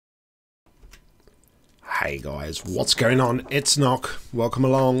Hey guys, what's going on? It's Nock. Welcome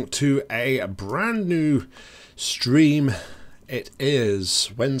along to a brand new stream. It is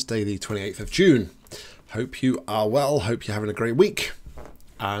Wednesday the 28th of June. Hope you are well, hope you're having a great week.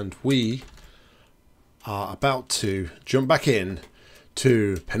 And we are about to jump back in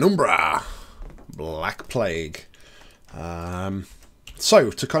to Penumbra, Black Plague.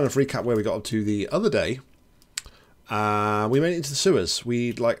 So, to kind of recap where we got up to the other day, we made it into the sewers.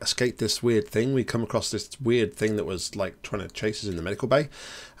 We escaped this weird thing. We come across this weird thing that was like trying to chase us in the medical bay,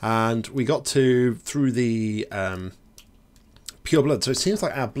 and we got through the pure blood. So it seems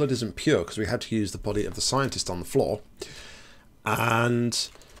like our blood isn't pure because we had to use the body of the scientist on the floor. And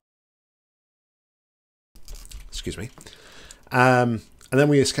excuse me. And then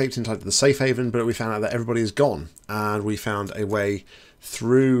we escaped into the safe haven, but we found out that everybody is gone, and we found a way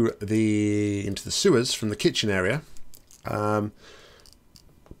through into the sewers from the kitchen area.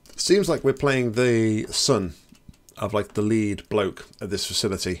 Seems like we're playing the son of the lead bloke at this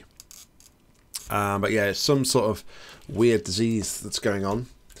facility. But yeah, it's some sort of weird disease that's going on.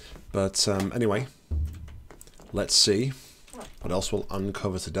 But anyway, let's see what else we'll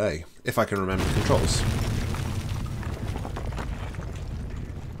uncover today, if I can remember the controls.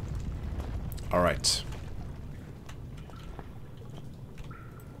 Alright.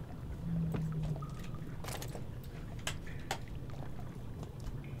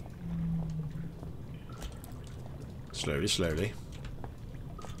 Slowly, slowly.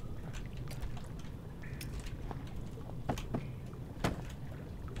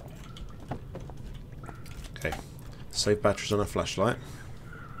 Okay. Save batteries on a flashlight.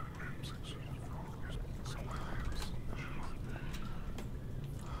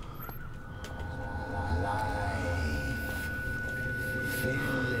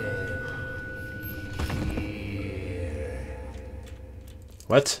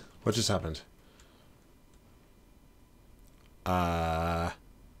 What? What just happened?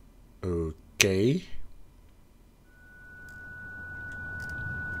 Okay.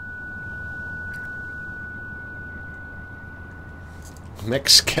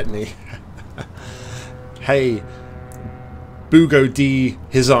 Next Ketney. Hey, Bugo D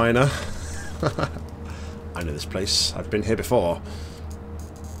Designer. I know this place. I've been here before.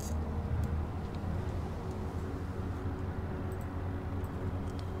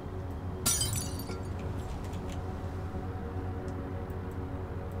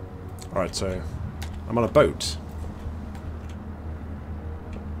 Alright, so I'm on a boat.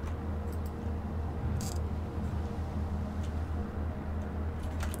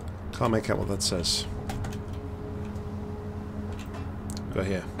 Can't make out what that says. Go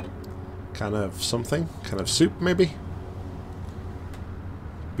here. Kind of something? Kind of soup, maybe?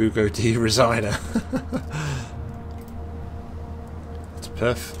 Bugo D Designer.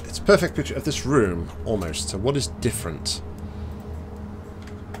 It's a perfect picture of this room, almost. So what is different?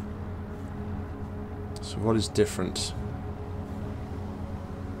 So what is different?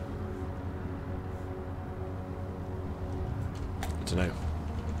 I don't know.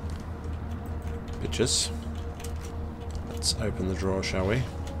 Pictures. Let's open the drawer, shall we?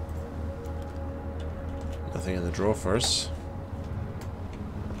 Nothing in the drawer for us.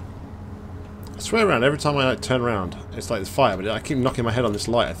 I swear around, every time I turn around, it's like there's fire, but I keep knocking my head on this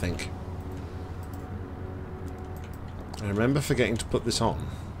light, I think. I remember forgetting to put this on.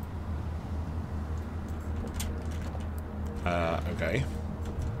 Okay.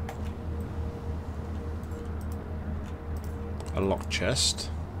 A locked chest.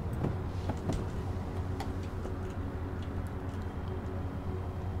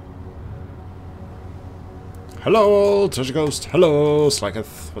 Hello, Treasure Ghost. Hello,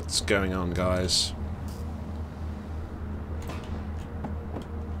 Slacketh. What's going on, guys?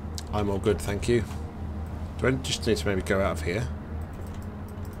 I'm all good, thank you. Do I just need to maybe go out of here?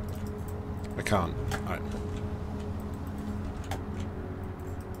 I can't. Alright.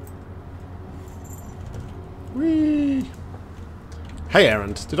 Whee! Hey,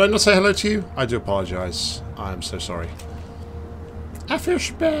 Errand. Did I not say hello to you? I do apologise. I am so sorry. I feel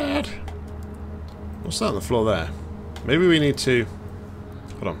bad. What's that on the floor there? Maybe we need to...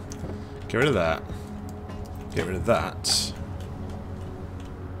 Hold on. Get rid of that. Get rid of that.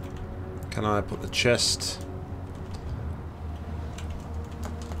 Can I put the chest...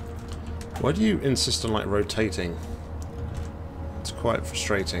 Why do you insist on, rotating? It's quite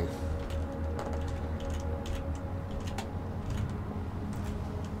frustrating.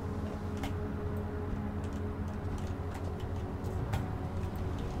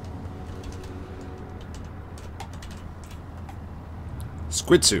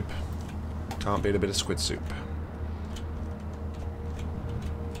 Squid soup. Can't beat a bit of squid soup.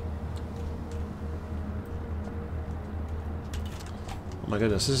 My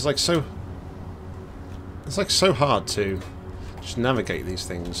goodness, this is like so... It's like so hard to just navigate these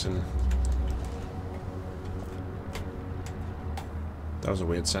things, and... That was a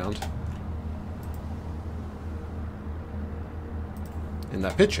weird sound. In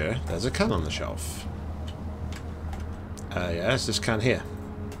that picture, there's a can on the shelf. Yeah, it's this can here.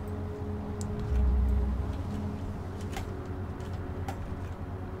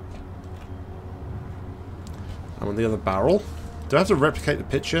 I'm on the other barrel. Do I have to replicate the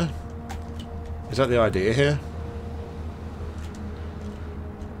picture? Is that the idea here?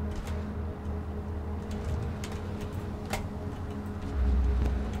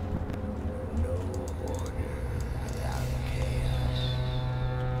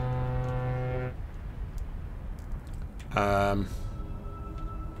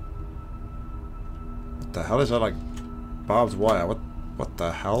 What the hell is that, like barbed wire? What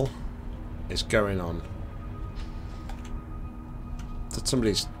the hell is going on? Is that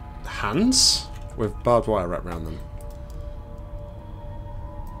somebody's hands with barbed wire wrapped around them?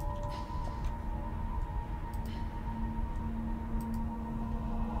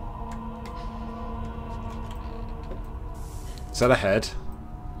 Is that a head?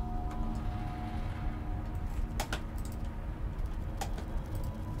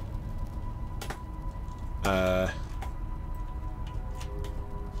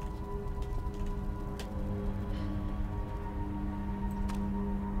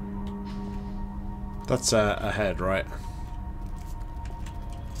 That's a head, right?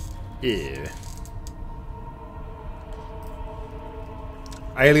 Ew.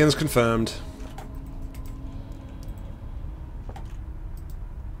 Aliens confirmed.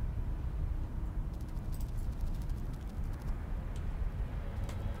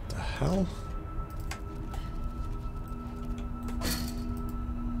 The hell?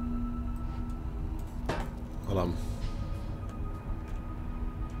 Hold on.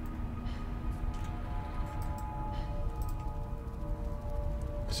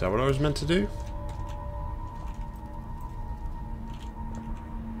 Is that what I was meant to do?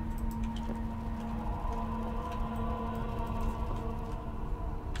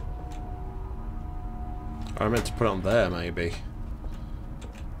 I meant to put it on there, maybe.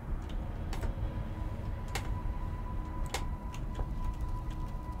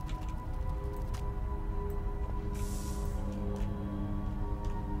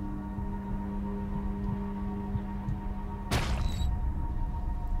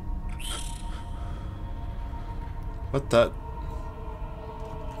 What the...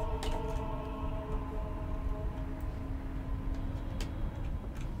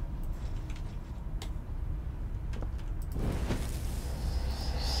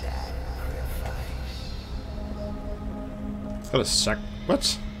 Got a sac...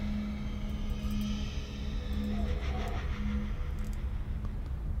 What?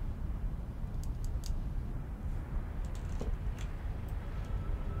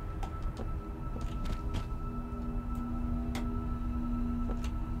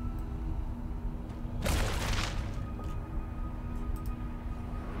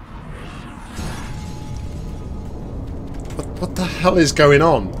 What the hell is going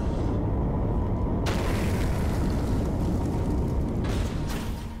on?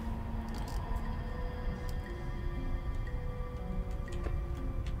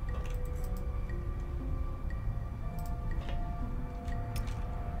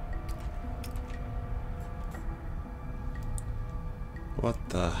 What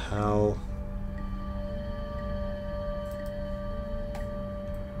the hell?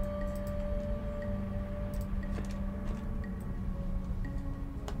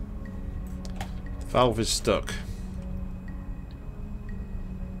 Valve is stuck.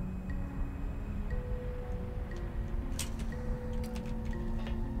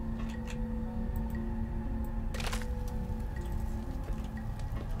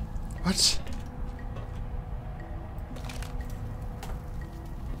 What?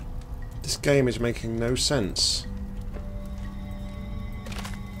 This game is making no sense.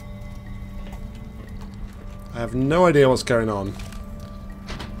 I have no idea what's going on.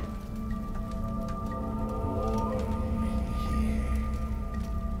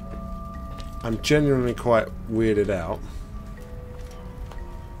 I'm genuinely quite weirded out.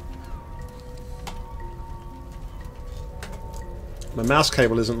 My mouse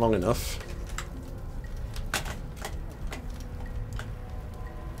cable isn't long enough.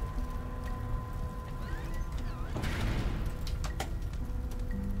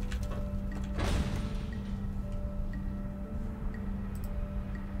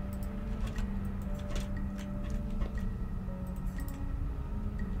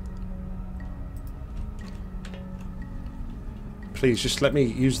 Please, just let me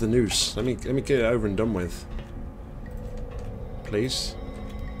use the noose. Let me get it over and done with. Please.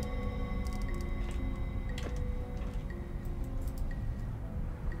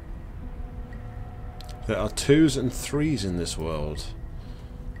 There are 2s and 3s in this world.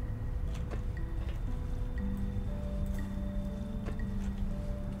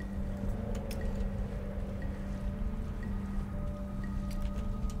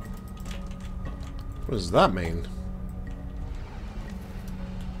 What does that mean?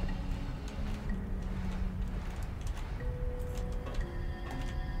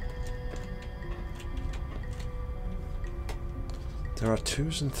 There are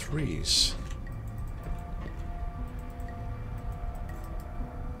 2s and 3s.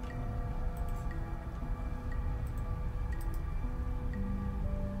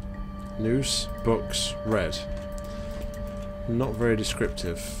 Noose, books, red. Not very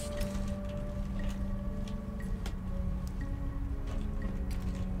descriptive.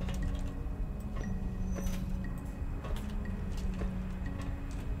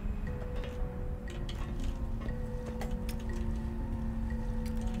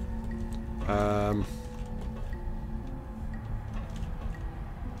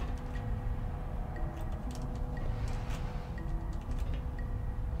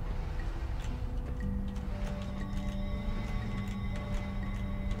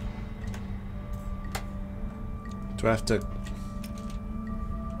 Do I have to...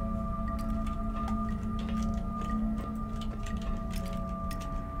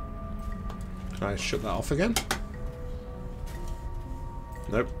 Can I shut that off again?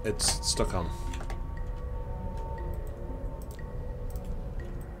 Nope, it's stuck on.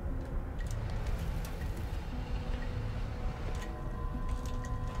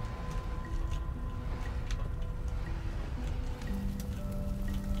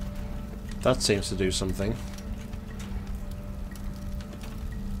 That seems to do something.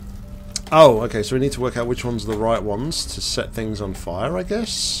 Oh, okay, so we need to work out which ones are the right ones to set things on fire, I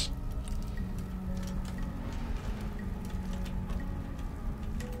guess?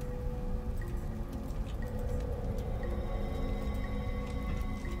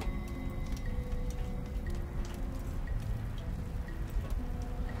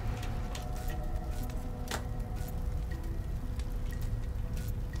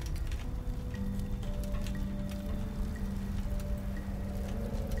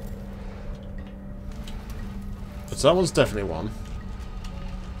 So that one's definitely one.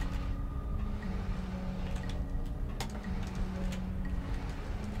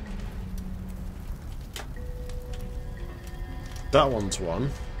 That one's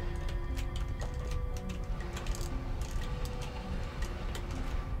one.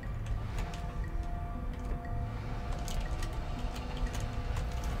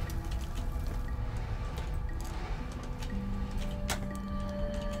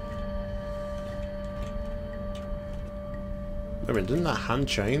 I mean, didn't that hand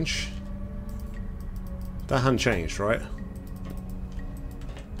change? That hand changed, right?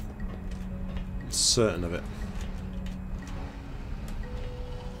 I'm certain of it.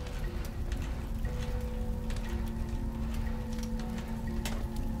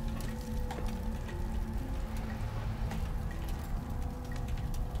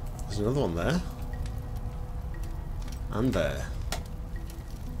 There's another one there. And there.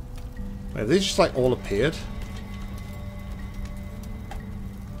 Wait, have they just like all appeared?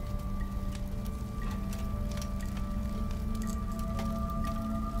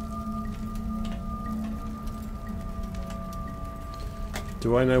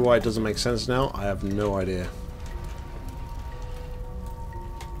 Do I know why it doesn't make sense now? I have no idea.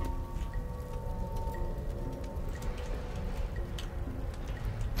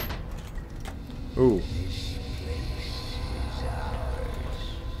 Ooh.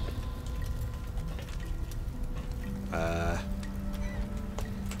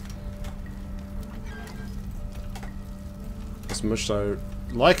 As much as I would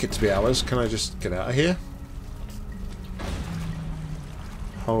like it to be ours, can I just get out of here?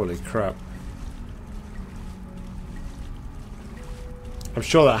 Holy crap. I'm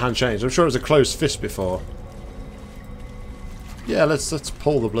sure that hand changed. I'm sure it was a closed fist before. Yeah, let's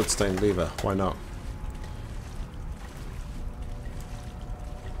pull the bloodstained lever. Why not?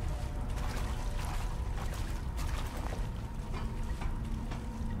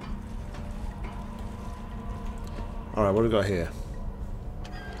 Alright, what do we got here?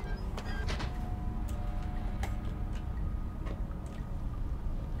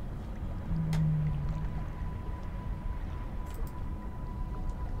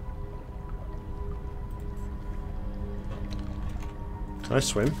 Can I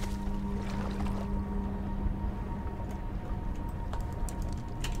swim?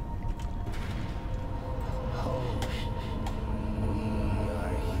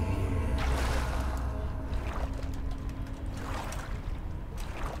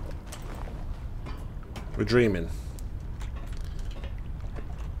 We're dreaming.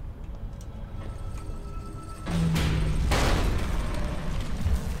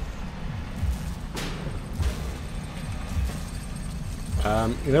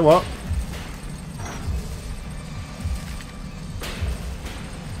 You know what?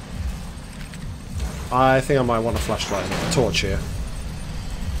 I think I might want a flashlight and a torch here.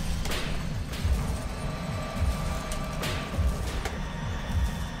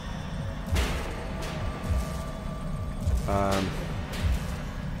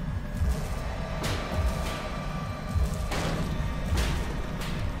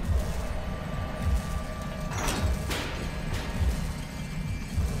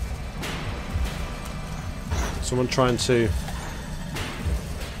 Someone trying to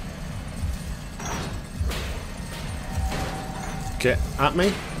get at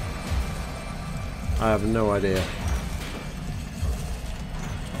me? I have no idea.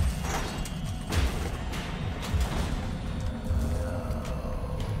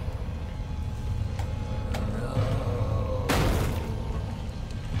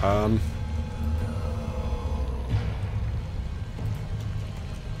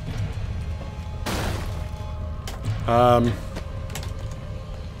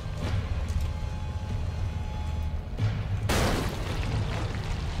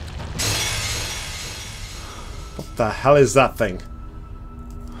 What the hell is that thing?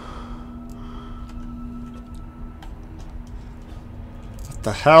 What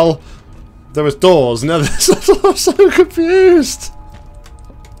the hell? There was doors. No, I'm so confused.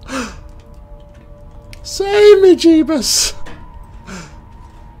 Save me, Jeebus.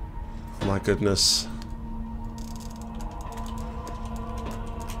 Oh my goodness.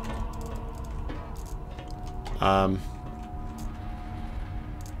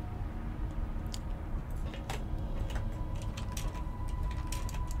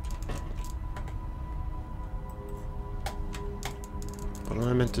 What am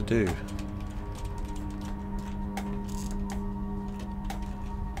I meant to do?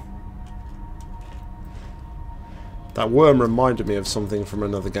 That worm reminded me of something from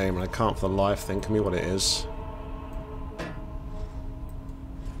another game, and I can't for the life think of me what it is.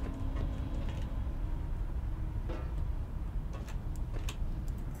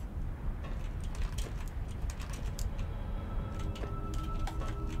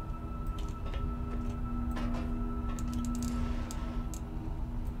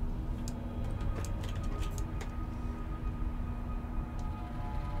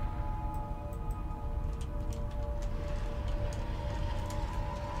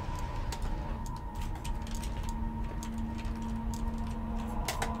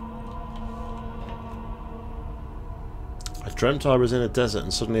 I dreamt I was in a desert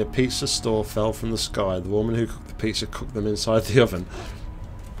and suddenly a pizza store fell from the sky. The woman who cooked the pizza cooked them inside the oven.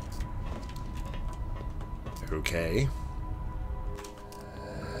 Okay.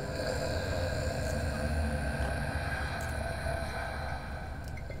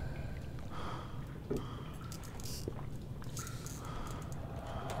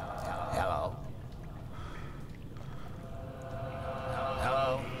 Hello?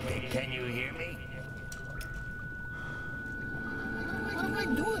 Hello? Can you hear me? What am I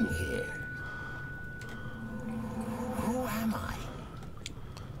doing here? Who am I?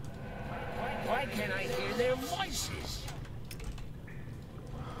 Why can't I hear their voices?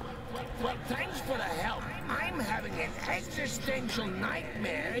 Well, thanks for the help. I'm having an existential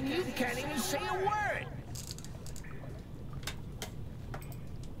nightmare and you can't even say a word.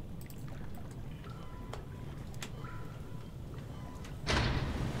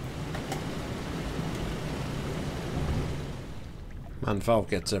 Man, Valve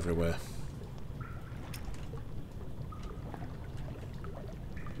gets everywhere.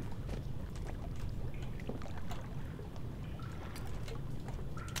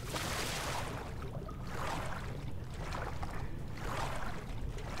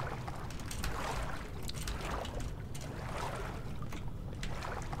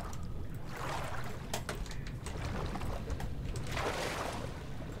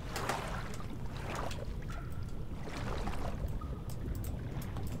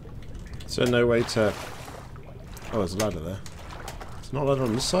 Is there no way to... Oh, there's a ladder there. There's not a ladder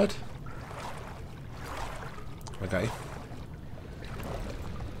on this side? Okay.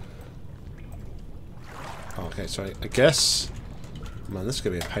 Oh, okay, sorry. I guess... Man, this is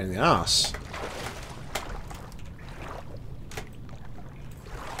going to be a pain in the ass.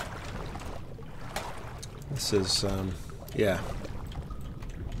 This is, yeah.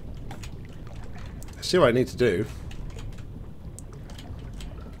 I see what I need to do.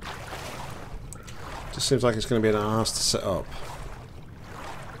 Seems like it's going to be an arse to set up.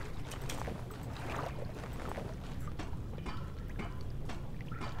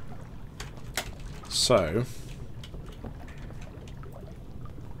 So...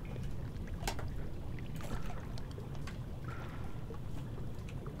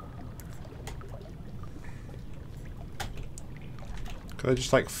 Could I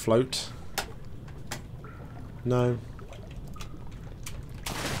just, like, float? No.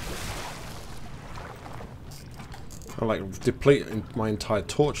 I'll, like, deplete my entire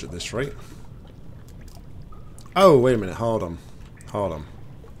torch at this rate. Oh, wait a minute. Hold on. Hold on.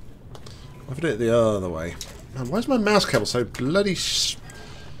 What if I do it the other way? Man, why is my mouse cable so bloody...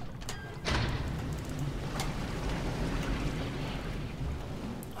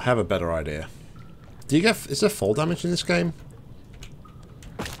 I have a better idea. Do you get... Is there fall damage in this game?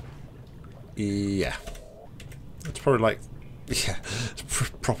 Yeah. It's probably like... Yeah, it's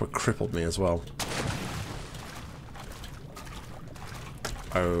proper crippled me as well.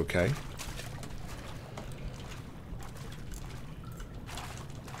 Okay.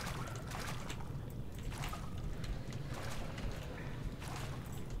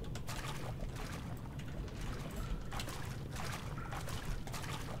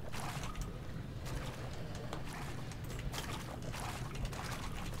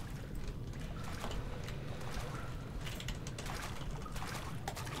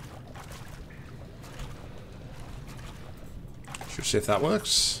 Should we see if that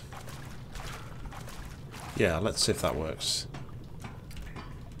works? Yeah, let's see if that works.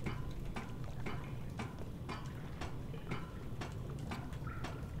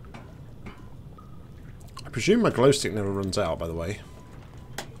 I presume my glow stick never runs out, by the way.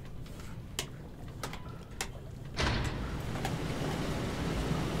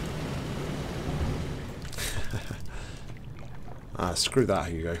 Ah, screw that,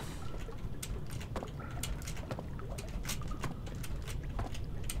 here you go.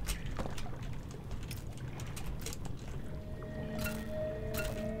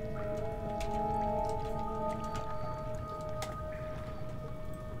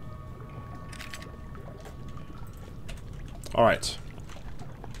 Alright.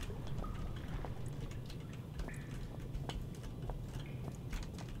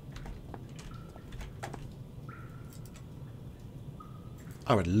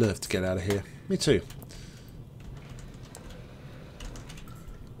 I would love to get out of here. Me too.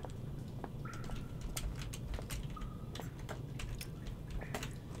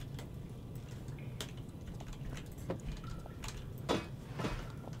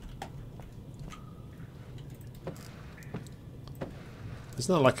 It's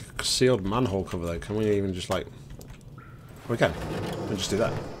not like a sealed manhole cover though. Can we even just like... We can. We'll just do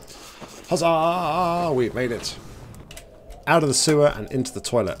that. Huzzah! We've made it. Out of the sewer and into the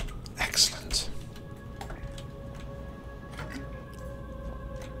toilet. Excellent.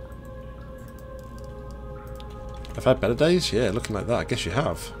 I've had better days? Yeah, looking like that. I guess you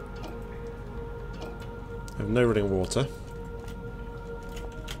have. I have no running water.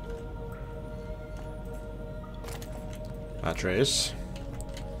 Batteries.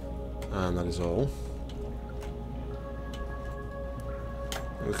 And that is all.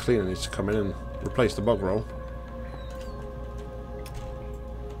 The cleaner needs to come in and replace the bog roll.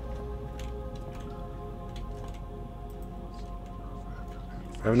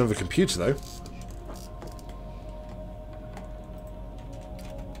 I have another computer though.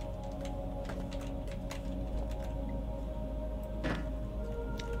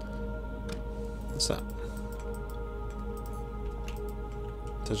 What's that?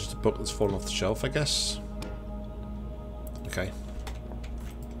 That's just a book that's fallen off the shelf, I guess. Okay.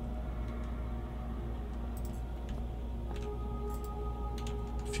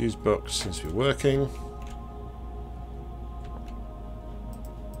 Fuse box seems to be working.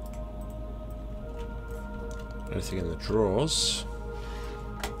 Anything in the drawers?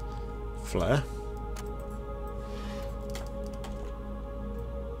 Flare.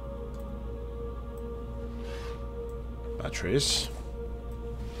 Batteries.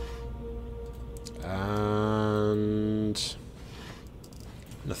 And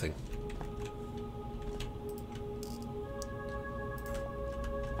nothing.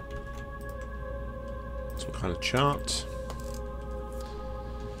 So what kind of chart?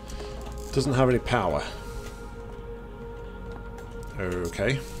 Doesn't have any power.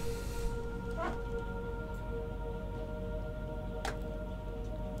 Okay.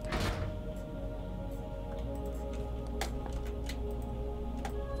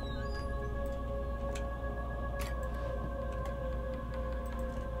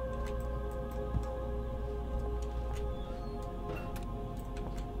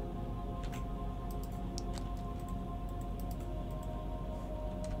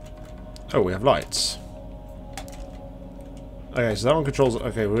 Oh, we have lights. Okay, so that one controls...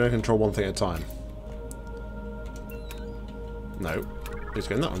 Okay, we're going to control one thing at a time. No. Please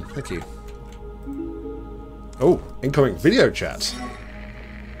go in that one. Thank you. Oh, incoming video chat.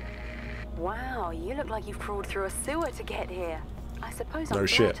 Wow, you look like you've crawled through a sewer to get here. I suppose No I'm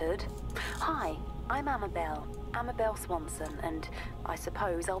shit. flattered. Hi, I'm Amabel Swanson, and I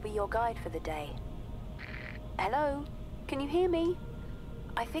suppose I'll be your guide for the day. Hello? Can you hear me?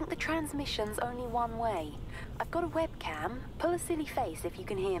 I think the transmission's only one way. I've got a webcam. Pull a silly face if you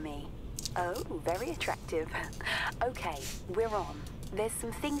can hear me. Oh, very attractive. Okay, we're on. There's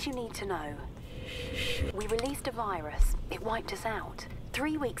some things you need to know. We released a virus. It wiped us out.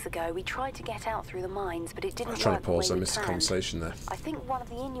 3 weeks ago, we tried to get out through the mines, but it didn't I was trying work to pause. the I way we missed the planned. conversation there. I think one of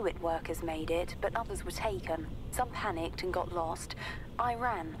the Inuit workers made it, but others were taken. Some panicked and got lost. I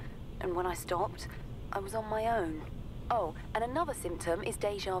ran, and when I stopped, I was on my own. Oh, and another symptom is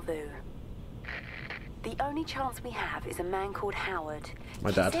déjà vu. The only chance we have is a man called Howard.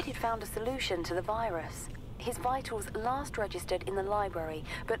 My dad. He said he'd found a solution to the virus. His vitals last registered in the library,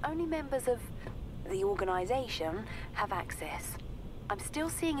 but only members of the organization have access. I'm still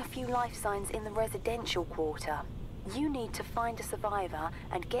seeing a few life signs in the residential quarter. You need to find a survivor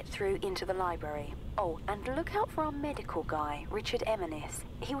and get through into the library. Oh, and look out for our medical guy, Richard Eminis.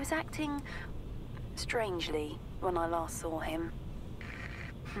 He was acting strangely when I last saw him.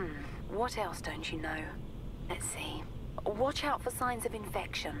 What else don't you know? Let's see. Watch out for signs of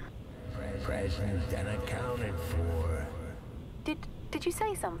infection. Present and accounted for. Did you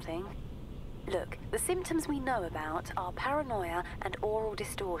say something? Look, the symptoms we know about are paranoia and oral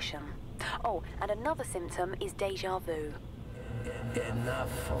distortion. Oh, and another symptom is déjà vu.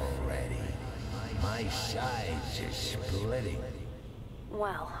 Enough already. My sides are splitting.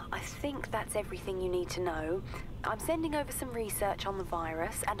 Well, I think that's everything you need to know. I'm sending over some research on the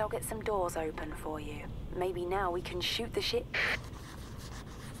virus, and I'll get some doors open for you. Maybe now we can shoot the shit.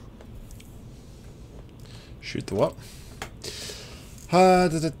 Shoot the what?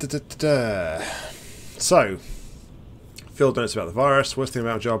 So, field notes about the virus. Worst thing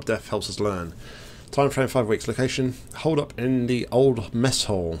about our job, death helps us learn. Time frame 5 weeks. Location, hold up in the old mess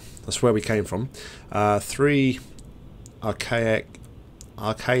hall. That's where we came from. 3 archaic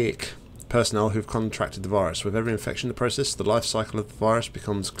personnel who've contracted the virus. With every infection in the process, the life cycle of the virus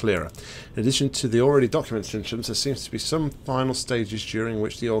becomes clearer. In addition to the already documented symptoms, there seems to be some final stages during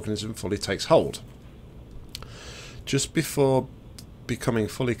which the organism fully takes hold. Just before becoming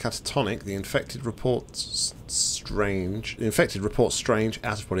fully catatonic, the infected reports strange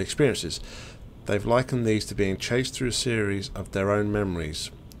out-of-body experiences. They've likened these to being chased through a series of their own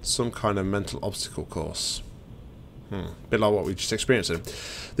memories, some kind of mental obstacle course. Bit like what we just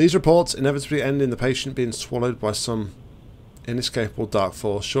experienced. These reports inevitably end in the patient being swallowed by some inescapable dark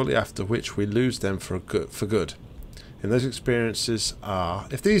force, shortly after which we lose them for good. If these experiences are,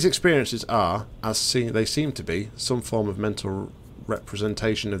 as they seem to be, some form of mental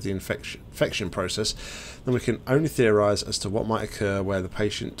representation of the infection process, then we can only theorize as to what might occur were the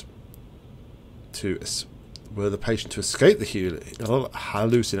patient to escape the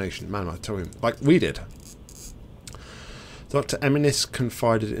hallucination. Man, I tell him, like we did. Dr. Eminis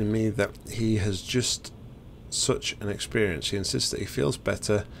confided in me that he has just such an experience. He insists that he feels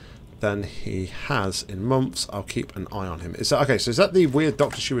better than he has in months. I'll keep an eye on him. Is that okay? So is that the weird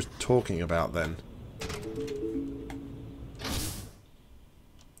doctor she was talking about then?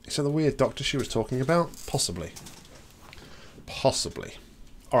 Is that the weird doctor she was talking about? Possibly. Possibly.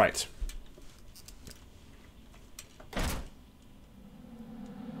 All right.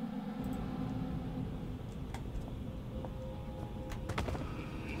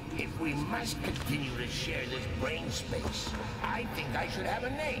 If we must continue to share this brain space, I think I should have a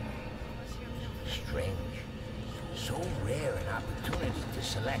name. Strange. So rare an opportunity to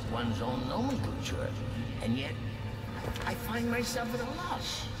select one's own nomenclature, and yet I find myself at a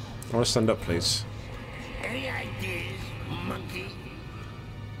loss. I want to stand up, please. Any ideas, monkey?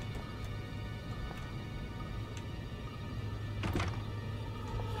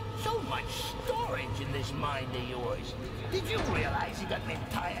 So much storage in this mind of yours. Did you realize you got an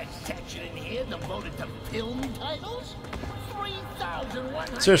entire section in here devoted to film titles?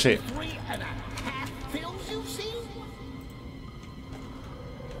 3,103 and a half films you've seen?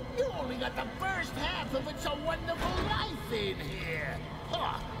 You only got the first half of It's a Wonderful Life in here.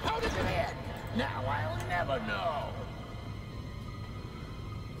 Huh, how did it end? Now I'll never know.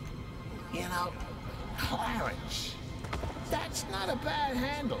 You know, Clarence, that's not a bad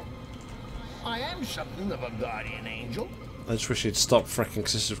handle. I am something of a guardian angel. I just wish he'd stop fricking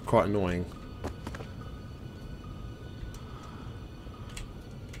because this is quite annoying.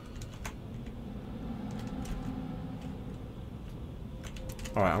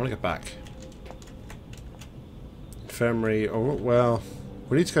 Alright, I want to get back. Infirmary. Oh, well,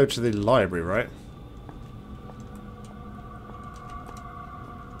 we need to go to the library, right?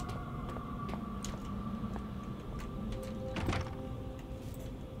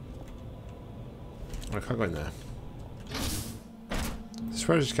 I can't go in there. Is this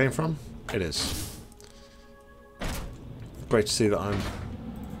where it just came from? It is. Great to see that I'm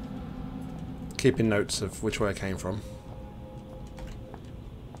keeping notes of which way I came from.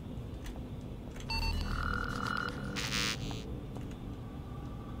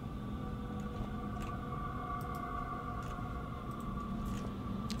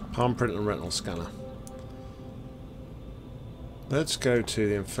 Palm print and retinal scanner. Let's go to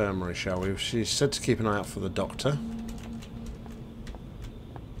the infirmary, shall we? She said to keep an eye out for the doctor.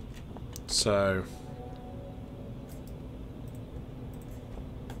 So...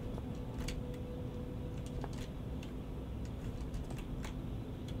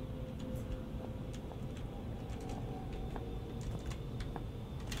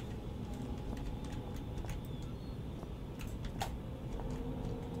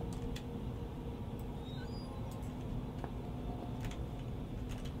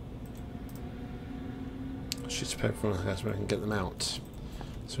 sheets of paper, I guess we can get them out.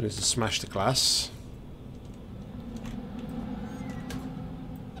 So we need to smash the glass.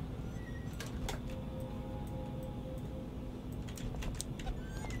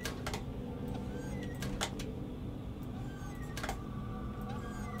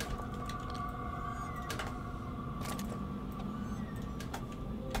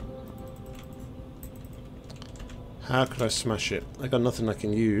 How could I smash it? I got nothing I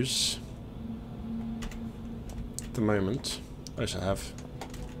can use at the moment. Yes, I have.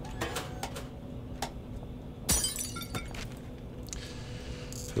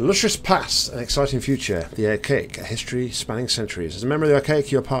 Luscious past, an exciting future. The Archaic, a history spanning centuries. As a member of the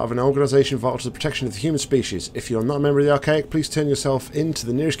Archaic, you are part of an organisation vital to the protection of the human species. If you are not a member of the Archaic, please turn yourself in to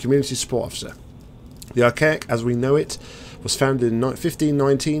the nearest community support officer. The Archaic, as we know it, was founded in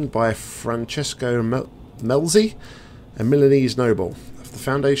 1519 by Francesco Melzi, a Milanese noble. The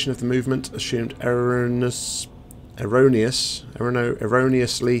foundation of the movement assumed erroneously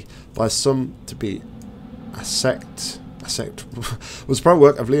by some to be a sect was the private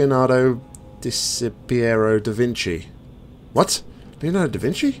work of Leonardo Piero da Vinci. What? Leonardo da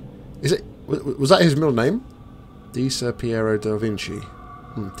Vinci? Is it? Was that his middle name? Piero da Vinci.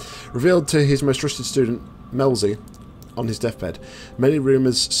 Revealed to his most trusted student, Melzi, on his deathbed. Many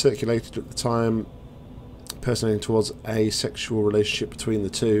rumours circulated at the time personating towards a sexual relationship between the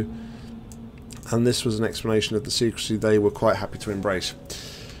two, and this was an explanation of the secrecy they were quite happy to embrace.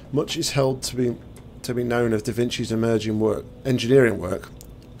 Much is held to be known of Da Vinci's engineering work.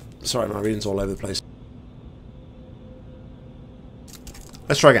 Sorry, my reading's all over the place.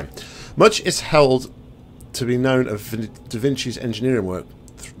 Let's try again. Much is held to be known of Da Vinci's engineering work,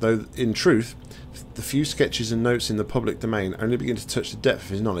 though in truth, the few sketches and notes in the public domain only begin to touch the depth of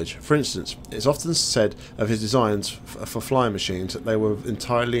his knowledge. For instance, it is often said of his designs for flying machines that they were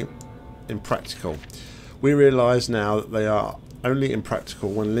entirely impractical. We realise now that they are only impractical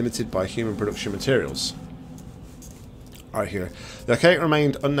when limited by human production materials. Right here. The Archaic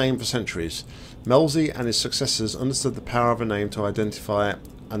remained unnamed for centuries. Melzi and his successors understood the power of a name to identify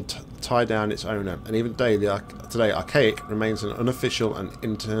and tie down its owner, and even today, Archaic remains an unofficial and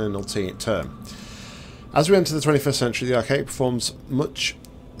internal term. As we enter the 21st century, the Archaic performs much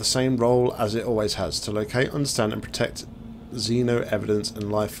the same role as it always has, to locate, understand and protect xeno evidence and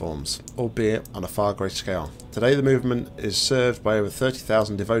life forms, albeit on a far greater scale. Today the movement is served by over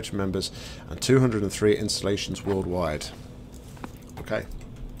 30,000 devoted members and 203 installations worldwide. Okay.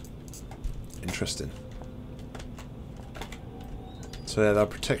 Interesting. So yeah, the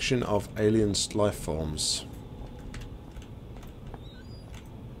protection of aliens' life forms.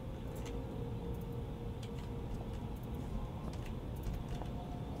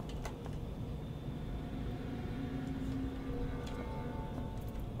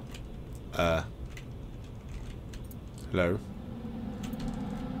 Hello?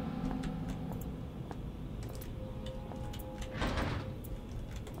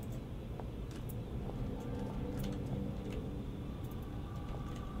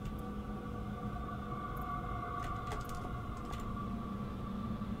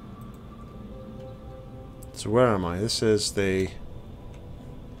 So where am I? This is the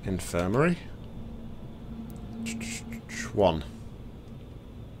infirmary. One.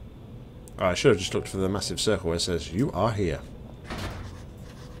 Oh, I should have just looked for the massive circle where it says, "You are here."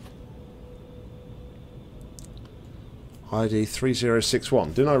 ID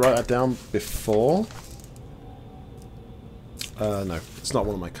 3061. Didn't I write that down before? No, it's not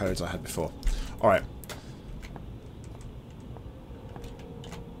one of my codes I had before. Alright.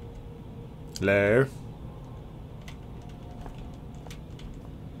 Hello?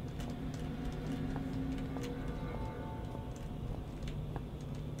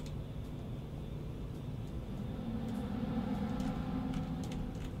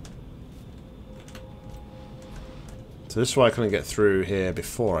 So this is why I couldn't get through here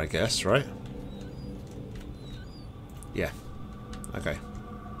before, I guess, right? Yeah. Okay.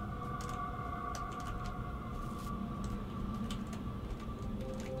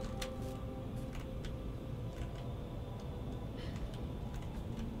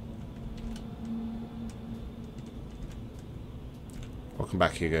 Welcome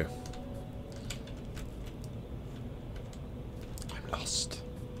back, Hugo. I'm lost.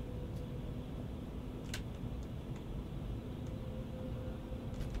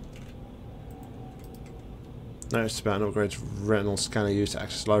 Noticed about an upgraded retinal scanner used to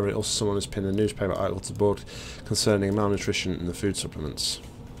access the library. Also, someone has pinned a newspaper article to the board concerning malnutrition in the food supplements.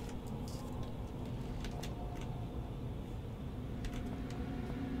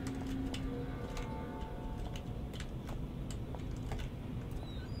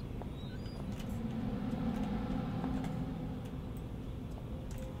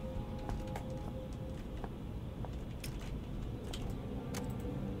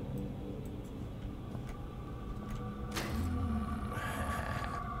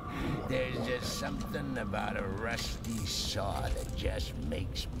 There's just something about a rusty saw that just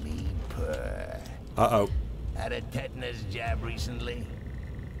makes me purr. Uh-oh. Had a tetanus jab recently?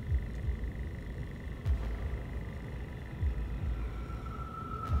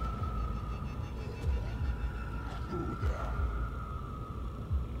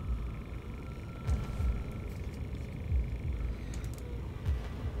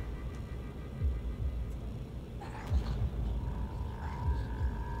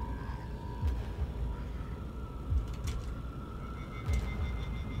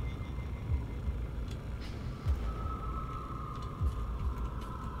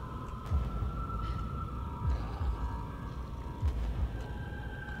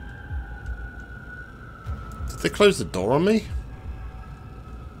 Did they close the door on me?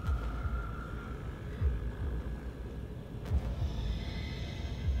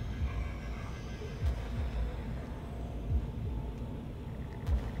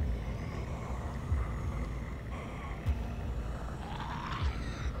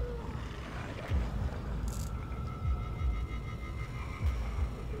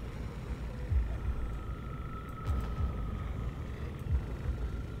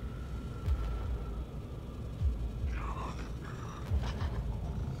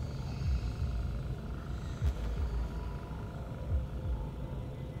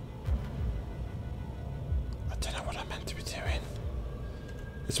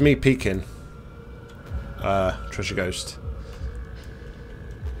 It's me peeking. Treasure Ghost.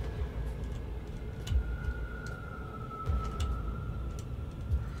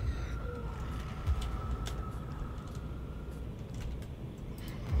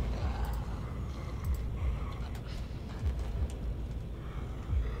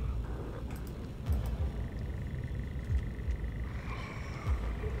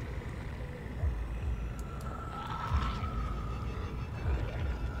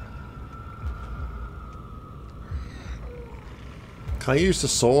 Can I use the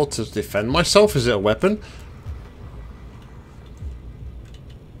sword to defend myself? Is it a weapon?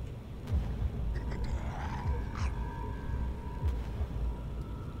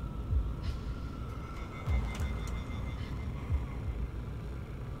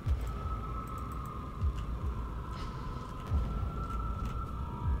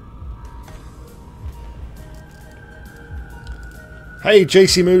 Hey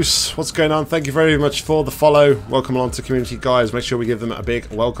JC Moose, what's going on? Thank you very much for the follow. Welcome along to community, guys. Make sure we give them a big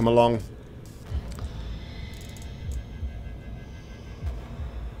welcome along.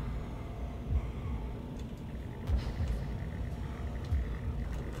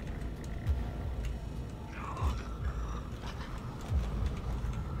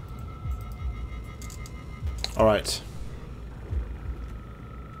 All right.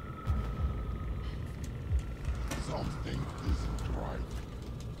 Something isn't right.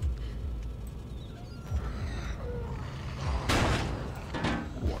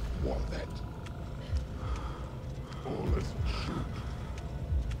 What was that? Oh, let's shoot.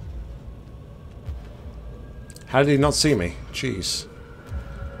 How did he not see me? Jeez.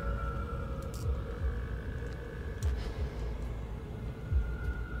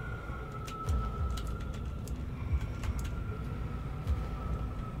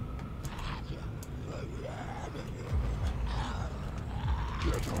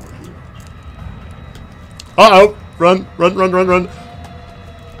 Uh-oh! Run, run, run, run, run!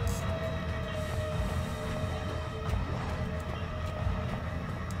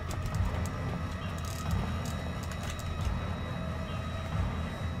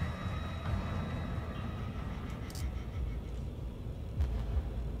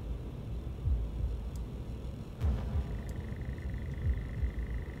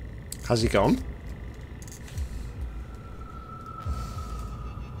 Has he gone?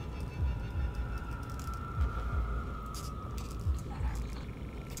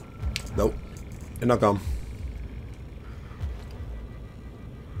 Nope. You're not gone.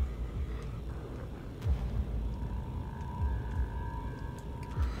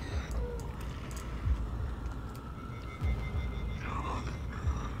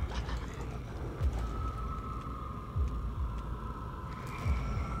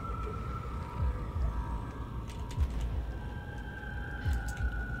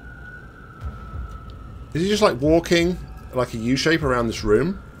 Is he just like walking like a U-shape around this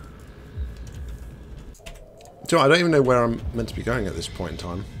room? Do you know, I don't even know where I'm meant to be going at this point in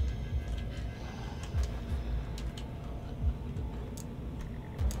time.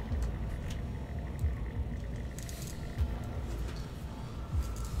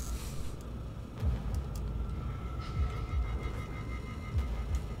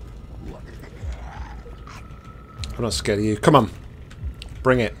 I'm not scared of you. Come on.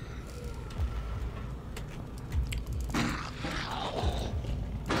 Bring it.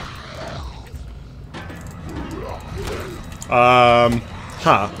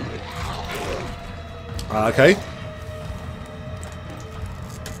 Huh. Okay.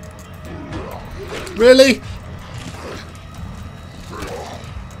 Really?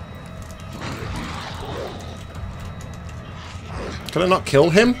 Can I not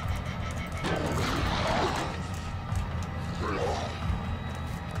kill him?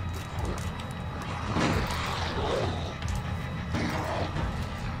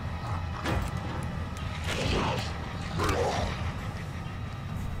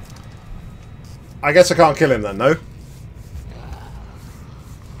 I guess I can't kill him then, no?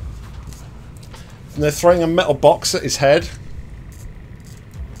 And they're throwing a metal box at his head.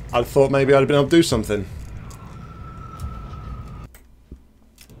 I thought maybe I'd have been able to do something.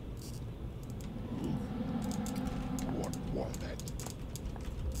 What was that?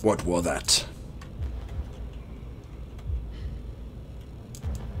 What was that?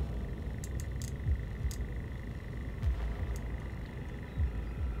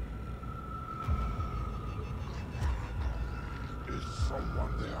 Is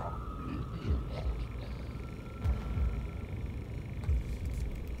someone there?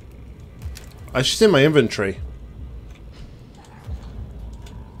 She's in my inventory.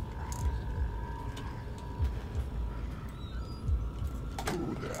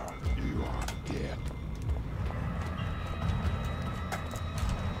 Who there? You are dead.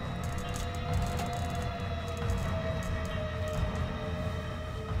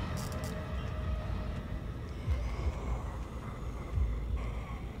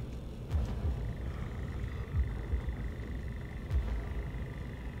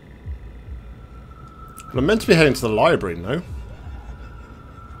 I'm meant to be heading to the library, no?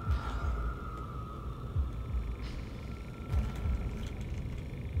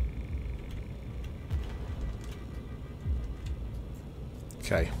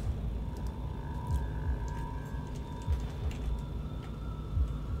 Okay.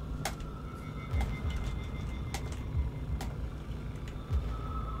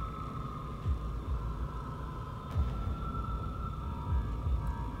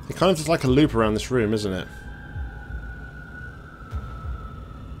 It kind of is like a loop around this room, isn't it?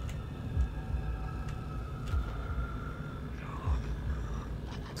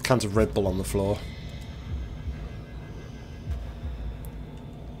 Cans of Red Bull on the floor.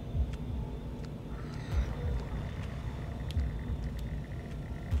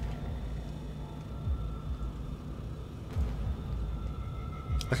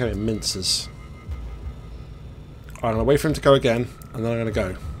 Okay, it minces. Alright, I'm going to wait for him to go again, and then I'm going to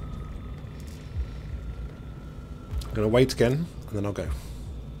go. I'm going to wait again, and then I'll go.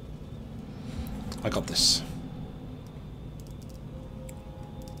 I got this.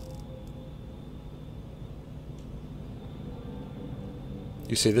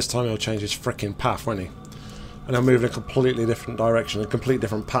 You see, this time he'll change his frickin' path, won't he? And he'll move in a completely different direction, a completely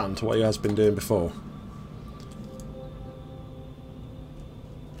different pattern to what he has been doing before.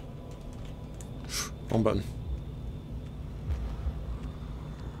 One button.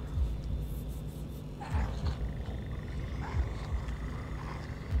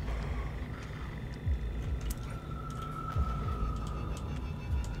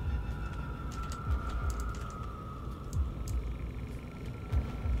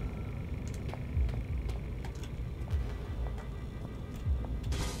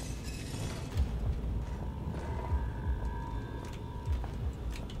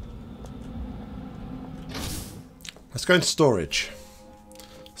 Let's go into storage.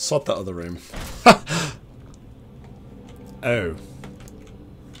 Sod that other room. Oh.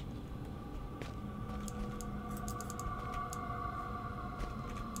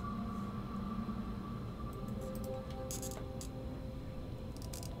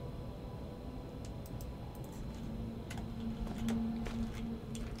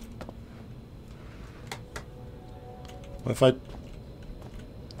 If I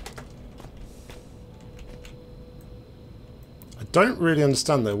don't really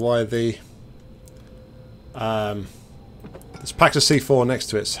understand though why the there's packs of C4 next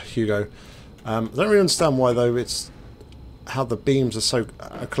to it, Hugo. I don't really understand why though it's how the beams are so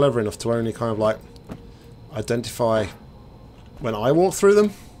clever enough to only kind of like identify when I walk through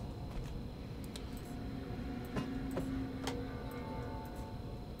them.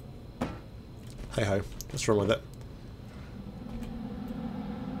 Hey ho, let's run with it.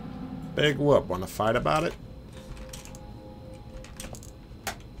 Big whoop, wanna fight about it?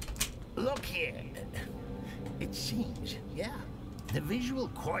 Look here. It seems, yeah. The visual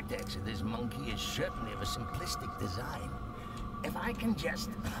cortex of this monkey is certainly of a simplistic design. If I can just...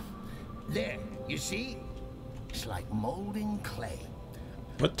 There, you see? It's like molding clay.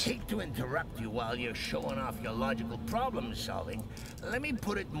 What? Hate to interrupt you while you're showing off your logical problem solving. Let me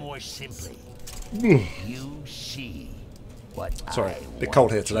put it more simply. You see what Sorry, I a bit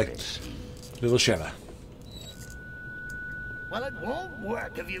cold here want today. you to see. Little shiver. Well, it won't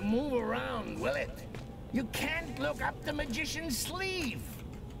work if you move around, will it? You can't look up the magician's sleeve.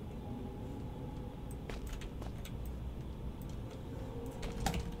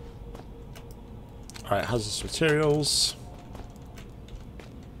 Alright, hazardous materials.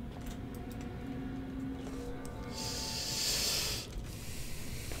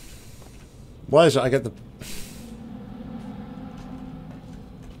 Why is it I get the...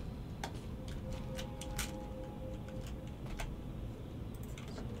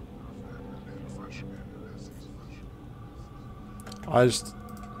 I just...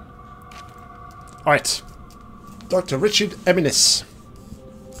 Alright. Dr. Richard Eminis.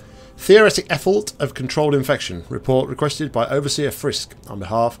 Theoretic effort of controlled infection. Report requested by Overseer Frisk on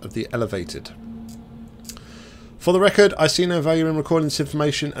behalf of the Elevated. For the record, I see no value in recording this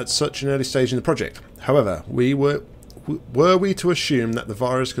information at such an early stage in the project. However, were we to assume that the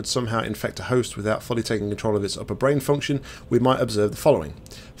virus could somehow infect a host without fully taking control of its upper brain function, we might observe the following.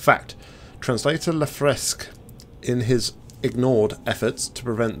 Fact. Translator Lefresque, in his ignored efforts to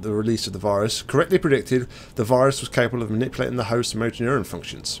prevent the release of the virus, correctly predicted the virus was capable of manipulating the host's motor neuron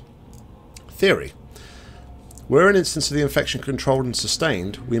functions. Theory. Were an instance of the infection controlled and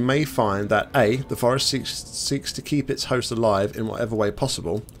sustained, we may find that A. The virus seeks to keep its host alive in whatever way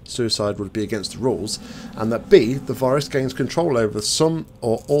possible, suicide would be against the rules, and that B. The virus gains control over some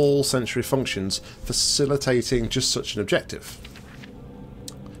or all sensory functions, facilitating just such an objective.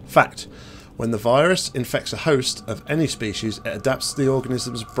 Fact. When the virus infects a host of any species, it adapts to the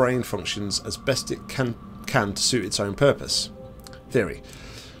organism's brain functions as best it can to suit its own purpose. Theory.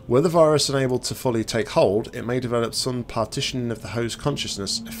 Were the virus unable to fully take hold, it may develop some partitioning of the host's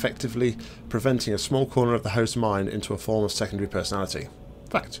consciousness, effectively preventing a small corner of the host's mind into a form of secondary personality.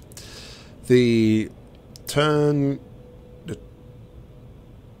 Fact. The Tverngate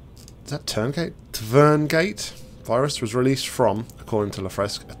virus was released from, according to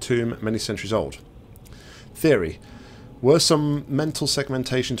Lefresque, a tomb many centuries old. Theory. Were some mental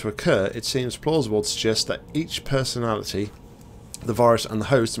segmentation to occur, it seems plausible to suggest that each personality, the virus and the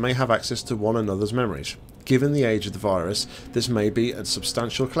host, may have access to one another's memories. Given the age of the virus, this may be a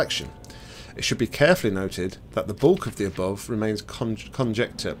substantial collection. It should be carefully noted that the bulk of the above remains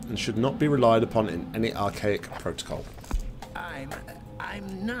conjecture and should not be relied upon in any archaic protocol. I'm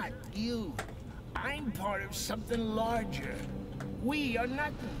not you. I'm part of something larger. We are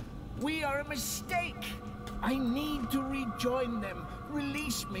nothing. We are a mistake. I need to rejoin them.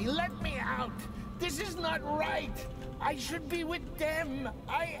 Release me. Let me out. This is not right. I should be with them.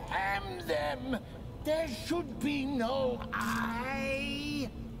 I am them. There should be no I.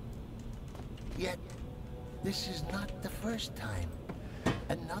 Yet, this is not the first time.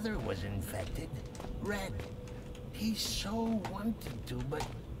 Another was infected. Red. He so wanted to, but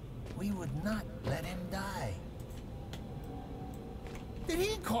we would not let him die. Did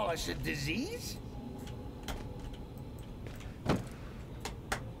he call us a disease?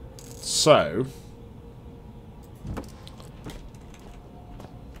 So,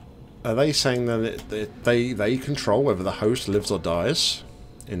 are they saying that they control whether the host lives or dies?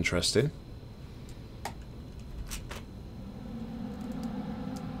 Interesting.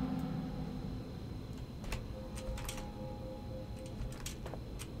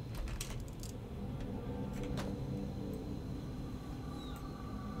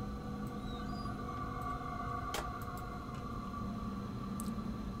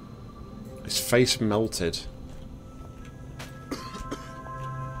 His face melted.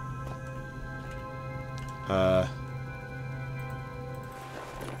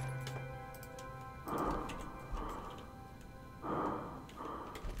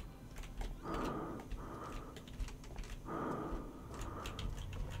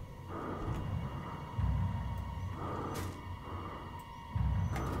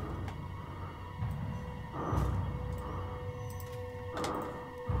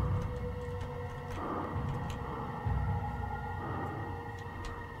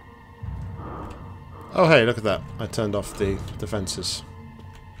 Oh, hey, look at that. I turned off the defences.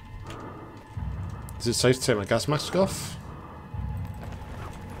 Is it safe to take my gas mask off?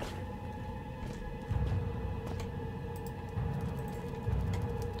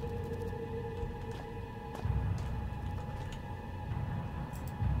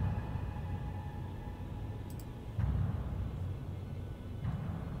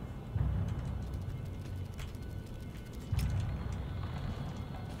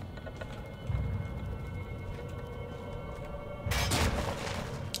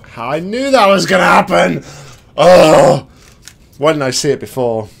 I knew that was going to happen! Oh! Why didn't I see it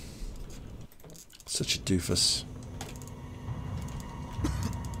before? Such a doofus.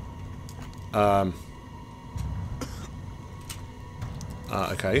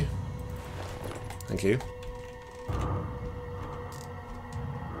 Okay. Thank you.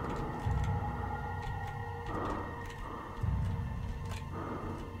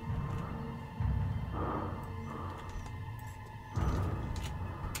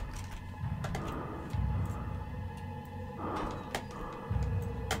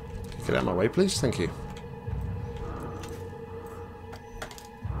 Get out of my way, please. Thank you.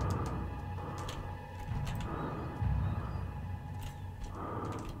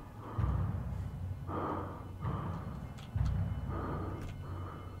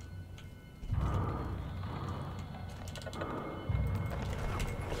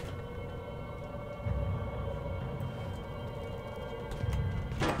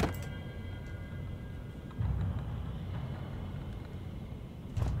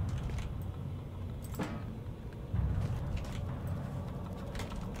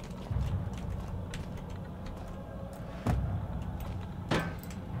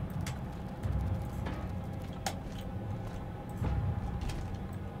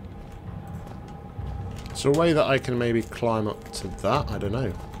 Is there a way that I can maybe climb up to that? I don't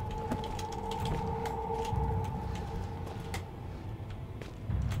know.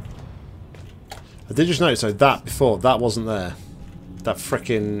 I did just notice though that before, that wasn't there. That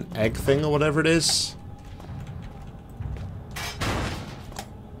frickin' egg thing or whatever it is.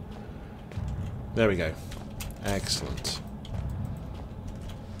 There we go. Excellent.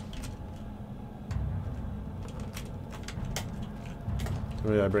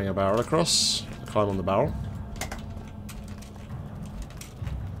 Maybe I bring a barrel across. Climb on the barrel.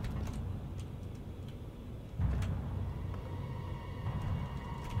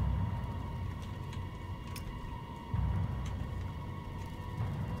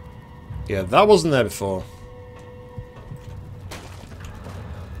 Yeah, that wasn't there before.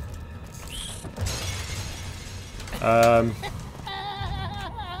 That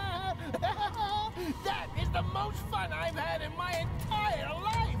is the most fun I've had in my entire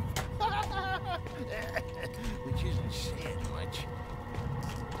life. Which isn't saying much.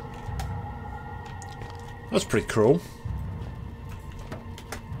 That's pretty cruel.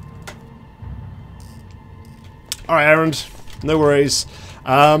 Alright, Errand. No worries.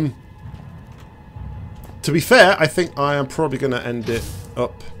 To be fair, I think I am probably going to end it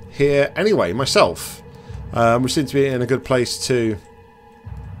up here anyway, myself. We seem to be in a good place to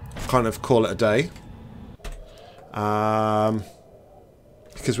kind of call it a day.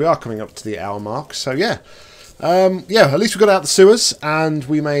 Because we are coming up to the hour mark, so yeah. Yeah, at least we got out the sewers and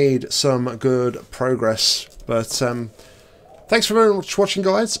we made some good progress. But thanks very much for watching,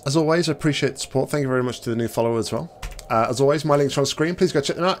 guys. As always, I appreciate the support. Thank you very much to the new followers as well. As always, my links are on screen. Please go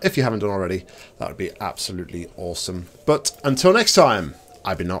check them out if you haven't done already. That would be absolutely awesome. But until next time,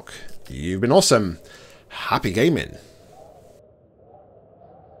 I've been Nock. You've been awesome. Happy gaming.